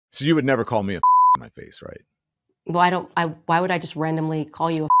So you would never call me a in my face, right? Well, why would I just randomly call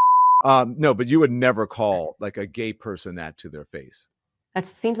you no, but you would never call like a gay person that to their face. That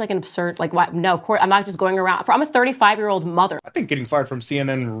seems like an absurd, like, why? No, of course, I'm not just going around. I'm a 35-year-old mother. I think getting fired from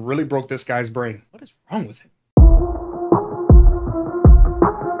CNN really broke this guy's brain. What is wrong with him?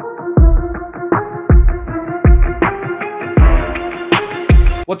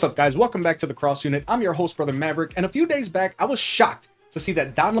 What's up, guys? Welcome back to the Cross Unit. I'm your host, Brother Maverick, and a few days back, I was shocked to see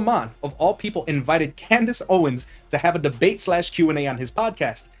that Don Lemon, of all people, invited Candace Owens to have a debate/Q&A on his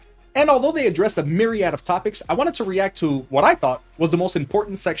podcast. And although they addressed a myriad of topics, I wanted to react to what I thought was the most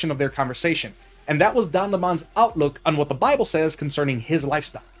important section of their conversation, and that was Don Lemon's outlook on what the Bible says concerning his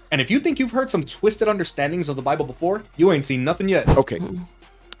lifestyle. And if you think you've heard some twisted understandings of the Bible before, you ain't seen nothing yet. Okay,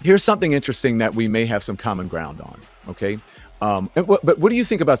 here's something interesting that we may have some common ground on, okay? But what do you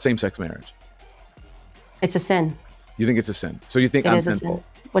think about same-sex marriage? It's a sin. You think it's a sin? So you think I'm sinful?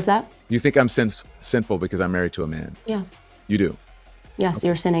 What's that? You think I'm sinful because I'm married to a man? Yeah. You do? Yes, okay.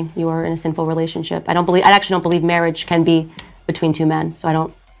 You're sinning. You are in a sinful relationship. I actually don't believe marriage can be between two men. So I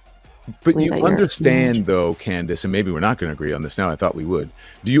don't. But you understand, though, Candace, and maybe we're not going to agree on this now. I thought we would.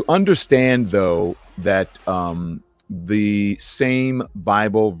 Do you understand, though, that the same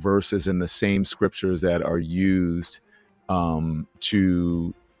Bible verses and the same scriptures that are used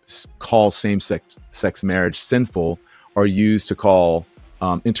to call same-sex marriage sinful are used to call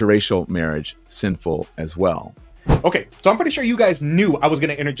interracial marriage sinful as well? Okay, so I'm pretty sure you guys knew I was going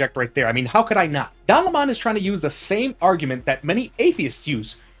to interject right there. I mean, how could I not? Don Lemon is trying to use the same argument that many atheists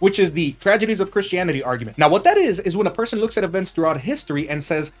use, which is the tragedies of Christianity argument. Now, what that is when a person looks at events throughout history and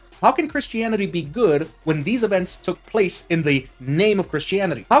says, how can Christianity be good when these events took place in the name of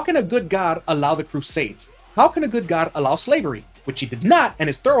Christianity? How can a good God allow the Crusades? How can a good God allow slavery? Which he did not, and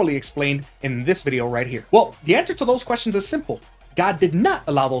is thoroughly explained in this video right here. Well, the answer to those questions is simple. God did not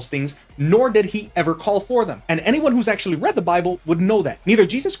allow those things, nor did he ever call for them. And anyone who's actually read the Bible would know that. Neither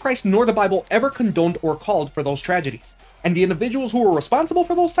Jesus Christ nor the Bible ever condoned or called for those tragedies. And the individuals who were responsible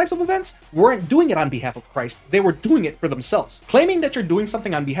for those types of events weren't doing it on behalf of Christ, they were doing it for themselves. Claiming that you're doing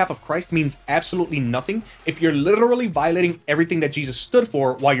something on behalf of Christ means absolutely nothing if you're literally violating everything that Jesus stood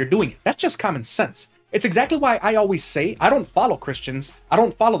for while you're doing it. That's just common sense. It's exactly why I always say, I don't follow Christians, I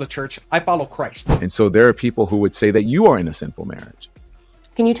don't follow the church, I follow Christ. And so there are people who would say that you are in a sinful marriage.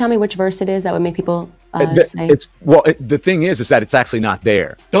 Can you tell me which verse it is that would make people say? The thing is that it's actually not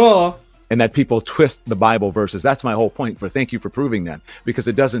there. Duh. And that people twist the Bible verses. That's my whole point. Thank you for proving that, because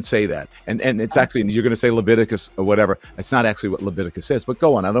it doesn't say that. And it's actually, you're going to say Leviticus or whatever. It's not actually what Leviticus says. But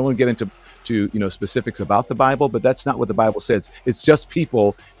go on. I don't want to get into specifics about the Bible, but that's not what the Bible says. It's just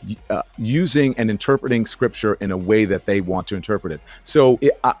people using and interpreting Scripture in a way that they want to interpret it. So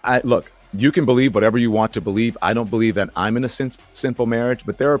look, you can believe whatever you want to believe. I don't believe that I'm in a sinful marriage,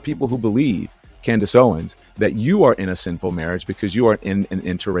 but there are people who believe, Candace Owens, that you are in a sinful marriage because you are in an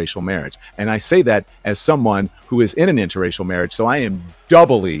interracial marriage. And I say that as someone who is in an interracial marriage, so I am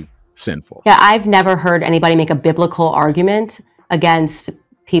doubly sinful. Yeah, I've never heard anybody make a biblical argument against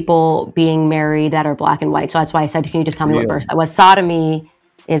people being married that are black and white. So that's why I said, can you just tell me what verse that was? Sodomy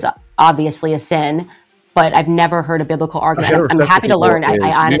is obviously a sin, but I've never heard a biblical argument. I'm happy to learn. I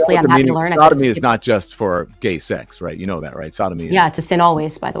honestly, I'm happy to learn. Sodomy is not just for gay sex, right? You know that, right? Sodomy is. Yeah, it's a sin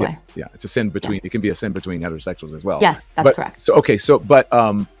always, by the way. Yeah, it's a sin between, it can be a sin between heterosexuals as well. Yes, that's correct. So, okay, but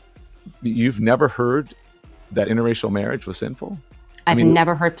you've never heard that interracial marriage was sinful? I've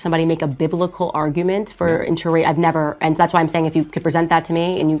never heard somebody make a biblical argument for interracial. I've never, and that's why I'm saying if you could present that to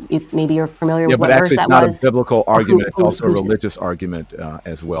me, and if maybe you're familiar with what verse that was. Yeah, but actually it's not a biblical argument. It's also a religious argument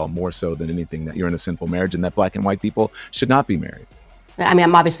as well, more so than anything, that you're in a sinful marriage and that black and white people should not be married. I mean,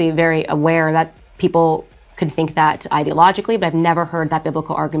 I'm obviously very aware that people could think that ideologically, but I've never heard that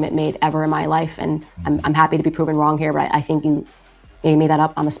biblical argument made ever in my life, and I'm happy to be proven wrong here, but I think you made that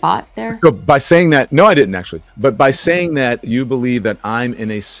up on the spot there. So by saying that, no, I didn't actually, but by saying that you believe that I'm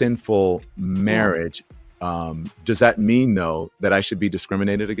in a sinful marriage, does that mean, though, that I should be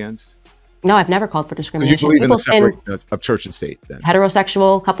discriminated against? No, I've never called for discrimination. So you believe in the separation of church and state, then?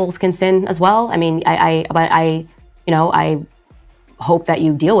 Heterosexual couples can sin as well. I mean, I hope that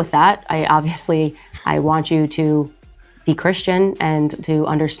you deal with that. I want you to be Christian and to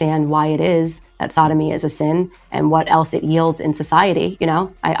understand why it is that sodomy is a sin and what else it yields in society.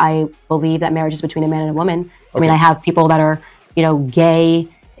 I believe that marriage is between a man and a woman. Okay. I mean, I have people that are, gay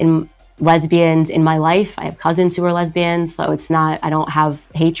and lesbians in my life. I have cousins who are lesbians, so it's not, I don't have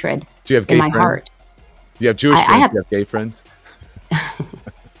hatred in my heart. Do you have Jewish friends? Do you have gay friends?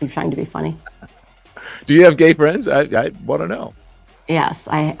 I'm trying to be funny. Do you have gay friends? I want to know. Yes,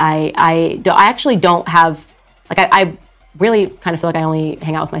 I actually don't have, like, really kind of feel like I only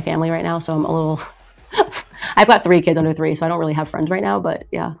hang out with my family right now. So I'm a little, I've got 3 kids under 3, so I don't really have friends right now, but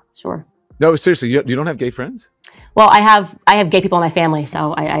yeah, sure. No, seriously, you don't have gay friends? Well, I have gay people in my family,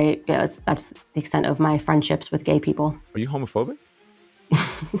 so yeah, that's the extent of my friendships with gay people. Are you homophobic?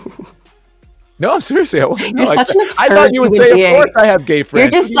 No, I'm seriously. You're such an absurd I thought you would say, being. of course I have gay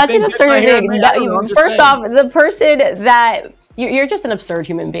friends. You're just such an absurd being. First off, the person that you're just an absurd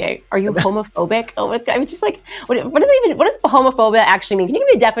human being. Are you homophobic? Oh, I'm just like, what does homophobia actually mean? Can you give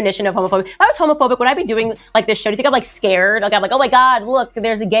me a definition of homophobia? If I was homophobic, would I be doing like this show? Do you think I'm like scared? Like I'm like, oh my God, look,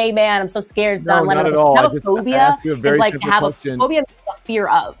 there's a gay man. I'm so scared. No, not at all. Have a phobia is like to have a phobia, a fear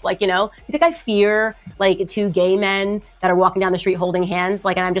of, like, you know, you think I fear like 2 gay men that are walking down the street holding hands?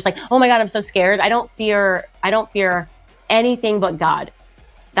 Like, and I'm just like, oh my God, I'm so scared. I don't fear anything but God.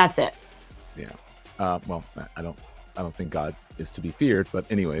 That's it. Yeah. Well, I don't think God is to be feared, but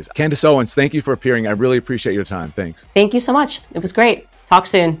anyways, Candace Owens, thank you for appearing. I really appreciate your time. Thanks. Thank you so much. It was great. Talk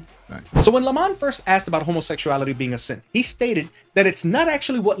soon. Right. So when Lamont first asked about homosexuality being a sin, he stated that it's not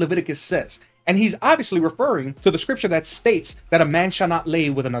actually what Leviticus says. And he's obviously referring to the scripture that states that a man shall not lay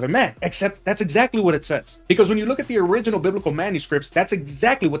with another man, except that's exactly what it says. Because when you look at the original biblical manuscripts, that's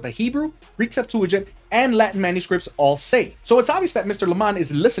exactly what the Hebrew, Greek Septuagint, and Latin manuscripts all say. So it's obvious that Mr. Lamont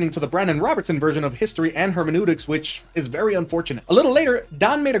is listening to the Brandon Robertson version of history and hermeneutics, which is very unfortunate. A little later,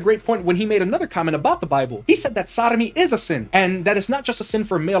 Don made a great point when he made another comment about the Bible. He said that sodomy is a sin, and that it's not just a sin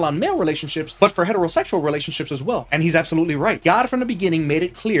for male-on-male relationships, but for heterosexual relationships as well. And he's absolutely right. God from the beginning made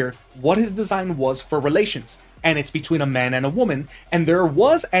it clear what his design was for relations, and it's between a man and a woman, and there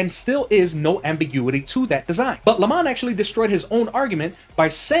was and still is no ambiguity to that design. But Lamont actually destroyed his own argument by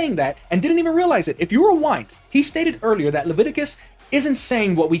saying that and didn't even realize it. If you rewind, he stated earlier that Leviticus isn't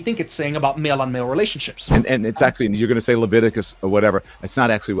saying what we think it's saying about male-on-male relationships. And it's actually, you're going to say Leviticus or whatever. It's not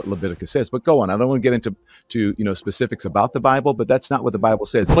actually what Leviticus says, but go on. I don't want to get into specifics about the Bible, but that's not what the Bible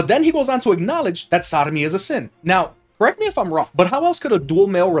says. But then he goes on to acknowledge that sodomy is a sin. Now, correct me if I'm wrong, but how else could a dual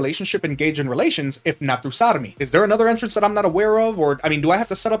male relationship engage in relations if not through sodomy? Is there another entrance that I'm not aware of? Or, I mean, do I have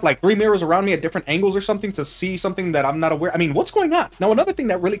to set up like 3 mirrors around me at different angles or something to see something that I'm not aware? I mean, what's going on? Now, another thing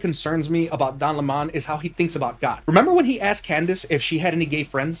that really concerns me about Don Lamont is how he thinks about God. Remember when he asked Candace if she had any gay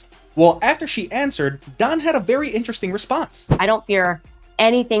friends? Well, after she answered, Don had a very interesting response. I don't fear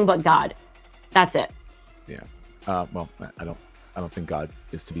anything but God. That's it. Yeah. Well, I don't think God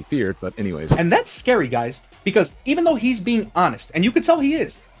is to be feared, but anyways. And that's scary, guys, because even though he's being honest, and you could tell he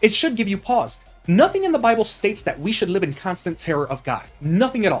is, it should give you pause. Nothing in the Bible states that we should live in constant terror of God.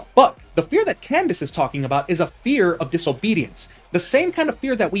 Nothing at all. But the fear that Candace is talking about is a fear of disobedience. The same kind of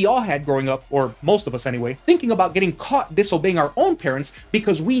fear that we all had growing up, or most of us anyway, thinking about getting caught disobeying our own parents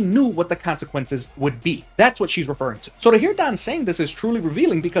because we knew what the consequences would be. That's what she's referring to. So to hear Don saying this is truly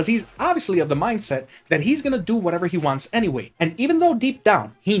revealing, because he's obviously of the mindset that he's going to do whatever he wants anyway. And even though deep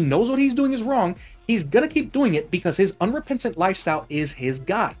down he knows what he's doing is wrong, he's going to keep doing it because his unrepentant lifestyle is his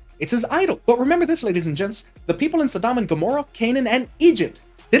God. It's his idol. But remember this, ladies and gents, the people in Sodom and Gomorrah, Canaan, and Egypt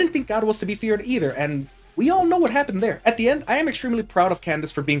didn't think God was to be feared either, and we all know what happened there. At the end, I am extremely proud of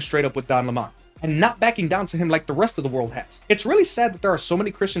Candace for being straight up with Don Lamont and not backing down to him like the rest of the world has. It's really sad that there are so many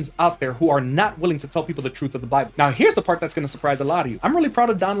Christians out there who are not willing to tell people the truth of the Bible. Now, here's the part that's going to surprise a lot of you. I'm really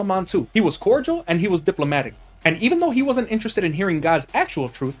proud of Don Lamont too. He was cordial and he was diplomatic. And even though he wasn't interested in hearing God's actual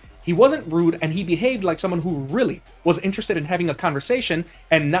truth, he wasn't rude, and he behaved like someone who really was interested in having a conversation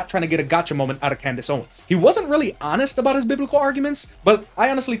and not trying to get a gotcha moment out of Candace Owens. He wasn't really honest about his biblical arguments, but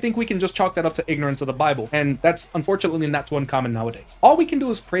I honestly think we can just chalk that up to ignorance of the Bible, and that's unfortunately not too uncommon nowadays. All we can do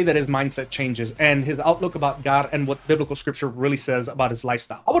is pray that his mindset changes and his outlook about God and what biblical scripture really says about his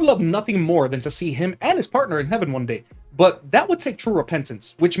lifestyle. I would love nothing more than to see him and his partner in heaven one day, but that would take true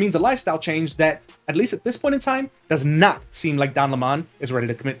repentance, which means a lifestyle change that, at least at this point in time, does not seem like Don Lamont is ready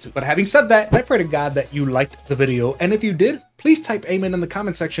to commit to. But having said that, I pray to God that you liked the video, and if you did, please type amen in the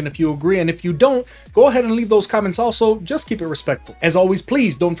comment section if you agree, and if you don't, go ahead and leave those comments also. Just keep it respectful. As always,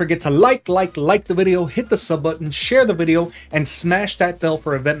 please don't forget to like the video, hit the sub button, share the video, and smash that bell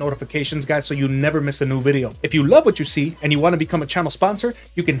for event notifications, guys, so you never miss a new video. If you love what you see and you want to become a channel sponsor,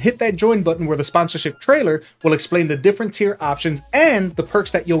 you can hit that join button where the sponsorship trailer will explain the different tier options and the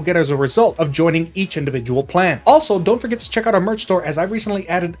perks that you'll get as a result of joining each individual plan. Also, don't forget to check out our merch store, as I've recently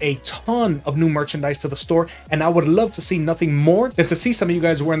added a ton of new merchandise to the store, and I would love to see nothing more than to see some of you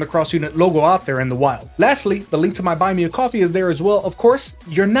guys wearing the Cross Unit logo out there in the wild. Lastly, the link to my Buy Me a Coffee is there as well. Of course,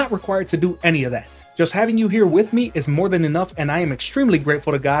 you're not required to do any of that. Just having you here with me is more than enough, and I am extremely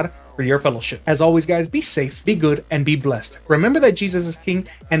grateful to God for your fellowship. As always, guys, be safe, be good, and be blessed. Remember that Jesus is King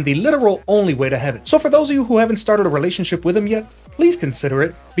and the literal only way to heaven. So for those of you who haven't started a relationship with him yet, please consider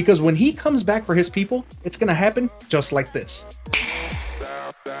it, because when he comes back for his people, it's going to happen just like this.